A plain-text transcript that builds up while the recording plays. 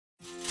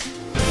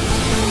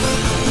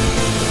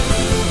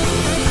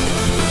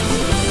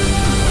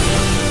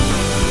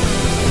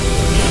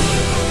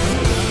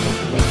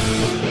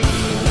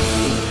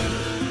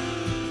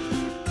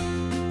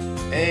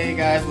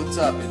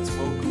up? It's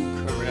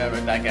Moku Korea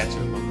right back at you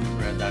at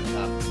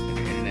mokukorea.com and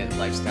the Internet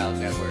Lifestyle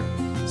Network.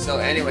 So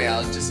anyway, I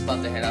was just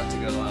about to head out to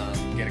go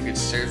get a good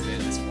surf in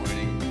this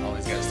morning.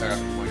 Always got to start off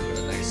the morning with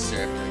a nice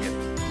surf,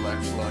 get the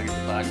blood flowing, get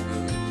the body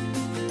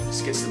moving.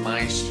 Just gets the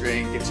mind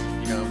straight, gets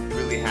you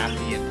really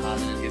happy and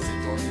positive, gets the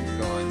endorphins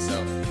going.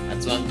 So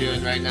that's what I'm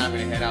doing right now. I'm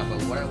gonna head out.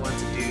 But what I want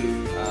to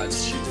do,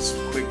 just shoot this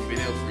quick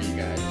video for you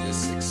guys,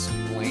 just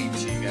explain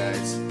to you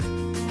guys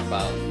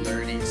about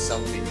learning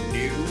something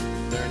new,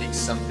 learning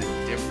something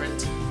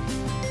different,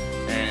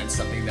 and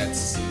something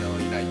that's you're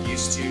not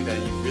used to, that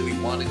you really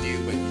want to do,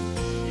 but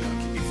it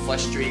can be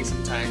frustrating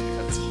sometimes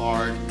because it's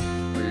hard,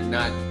 or you're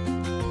not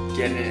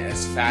getting it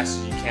as fast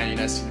as you can, you're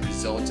not seeing the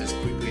results as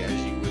quickly as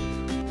you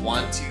would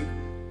want to.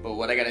 But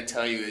what I gotta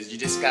tell you is you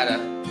just gotta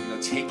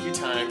take your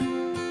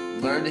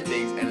time, learn the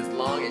things, and as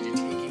long as you're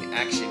taking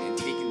action and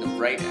taking the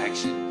right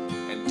action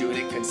and doing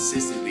it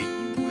consistently,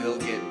 you will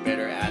get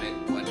better at it,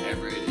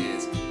 whatever it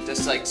is.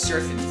 Just like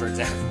surfing, for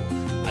example.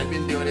 I've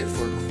been doing it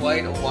for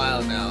quite a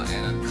while now,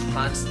 and I'm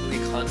constantly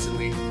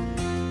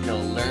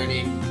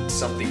learning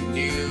something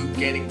new,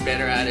 getting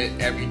better at it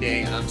every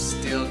day. I'm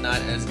still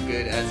not as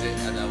good as it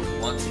as I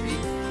would want to be,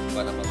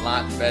 but I'm a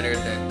lot better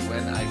than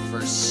when I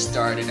first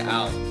started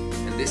out.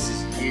 And this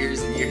is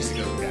years and years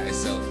ago,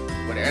 guys. So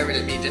whatever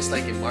it means, just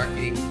like in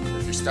marketing,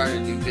 if you're starting a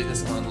new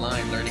business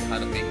online, learning how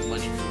to make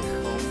money from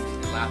your home,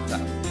 from your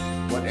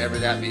laptop, whatever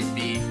that may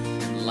be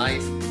in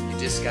life, you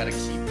just gotta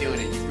keep doing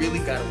it. You really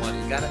gotta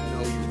you gotta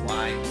know your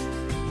why.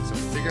 So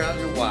figure out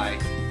your why,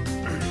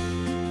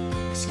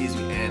 excuse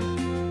me,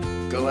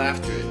 and go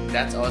after it.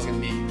 That's always gonna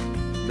be,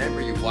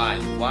 remember your why.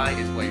 Your why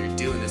is why you're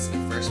doing this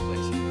in the first place.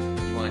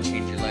 You wanna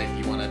change your life,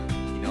 you wanna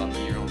be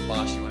your own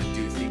boss, you wanna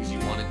do things you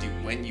wanna do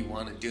when you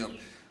wanna do them.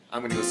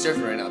 I'm gonna go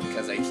surfing right now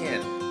because I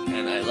can,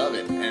 and I love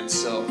it. And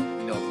so,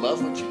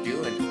 love what you're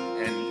doing,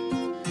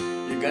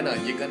 and you're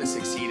gonna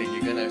succeed, and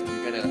you're gonna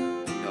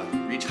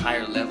reach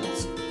higher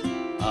levels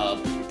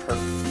of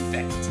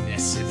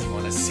perfectness, if you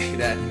want to say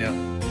that. You're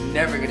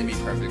never gonna be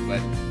perfect,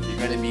 but you're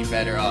gonna be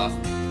better off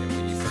than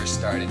when you first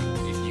started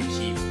if you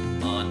keep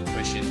on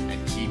pushing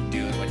and keep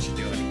doing what you're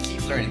doing and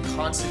keep learning,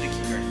 constantly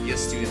keep learning. Be a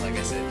student, like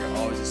I said. You're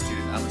always a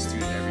student. I'm a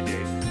student every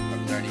day.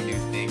 I'm learning new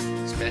things,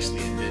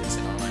 especially in business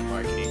and online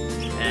marketing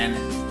and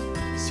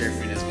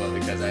surfing as well,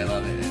 because I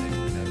love it,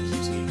 and it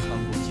keeps me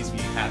humble, keeps me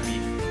happy,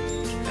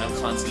 and I'm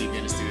constantly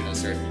being a student of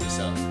surfing.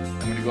 So I'm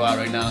gonna go out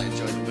right now,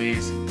 enjoy the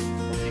waves.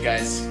 Hope you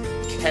guys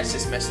catch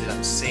this message that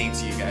I'm saying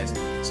to you guys.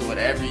 So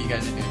whatever you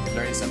guys are doing, if you're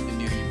learning something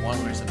new, you want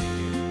to learn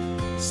something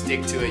new,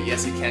 stick to it.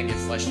 Yes, it can get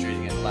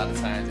frustrating and a lot of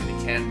times, and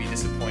it can be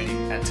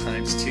disappointing at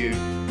times too,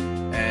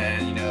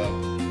 and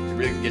it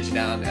really can get you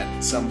down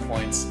at some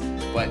points,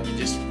 but you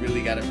just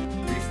really got to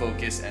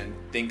refocus and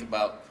think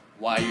about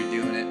why you're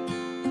doing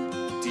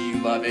it. Do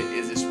you love it?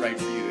 Is this right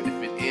for you? And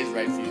if it is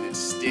right for you, then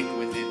stick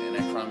with it, and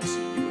I promise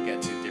you, you will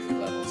get to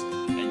different levels,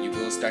 and you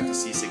will start to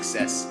see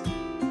success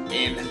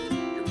in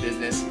your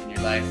business, in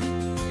your life,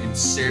 in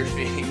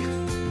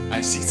surfing.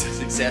 I've seen some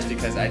success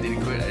because I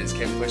didn't quit. I just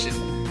kept pushing,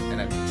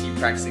 and I keep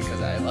practicing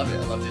because I love it.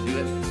 I love to do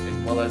it,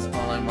 as well as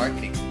online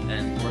marketing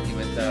and working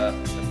with the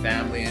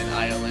family and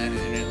ILN and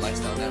Internet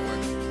Lifestyle Network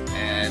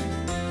and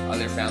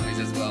other families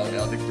as well,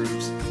 other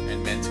groups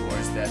and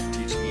mentors that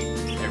teach me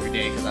every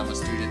day, because I'm a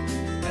student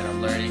and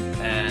I'm learning,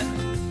 and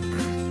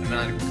I'm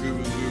not a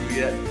guru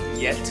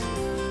yet,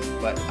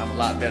 but I'm a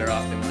lot better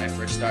off than when I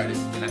first started,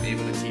 and I'm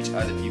able to teach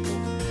other people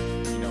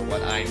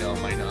what I know,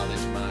 my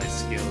knowledge, my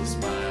skills,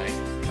 my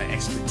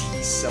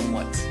expertise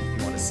somewhat, if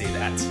you want to say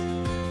that.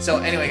 So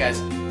anyway, guys,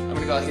 I'm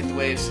gonna go out and hit the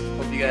waves.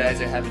 Hope you guys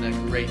are having a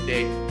great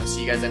day. I'll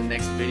see you guys in the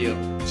next video.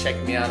 Check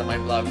me out on my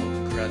blog,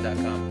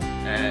 mokukorea.com.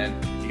 And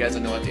if you guys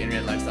don't know what the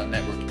Internet Lifestyle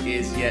Network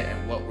is yet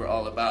and what we're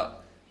all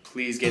about,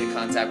 please get in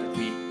contact with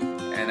me,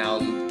 and I'll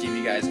give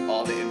you guys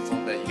all the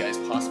info that you guys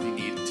possibly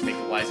need to make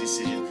a wise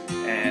decision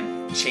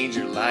and change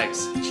your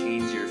lives,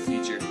 change your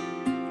future.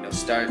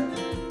 Start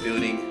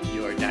building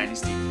your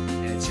dynasty,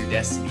 and it's your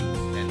destiny.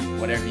 And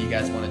whatever you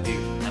guys want to do,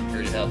 I'm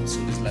here to help.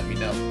 So just let me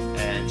know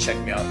and check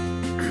me out.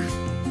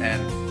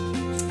 And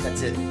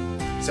that's it.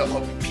 So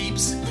hope you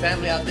peeps,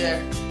 family out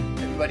there,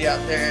 everybody out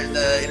there in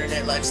the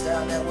Internet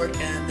Lifestyle Network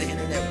and the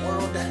Internet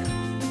world.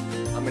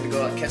 I'm gonna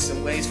go out and catch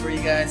some waves for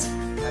you guys.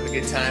 Have a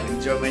good time.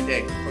 Enjoy my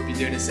day. Hope you're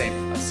doing the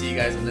same. I'll see you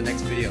guys in the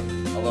next video.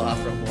 Aloha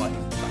from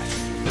Hawaii.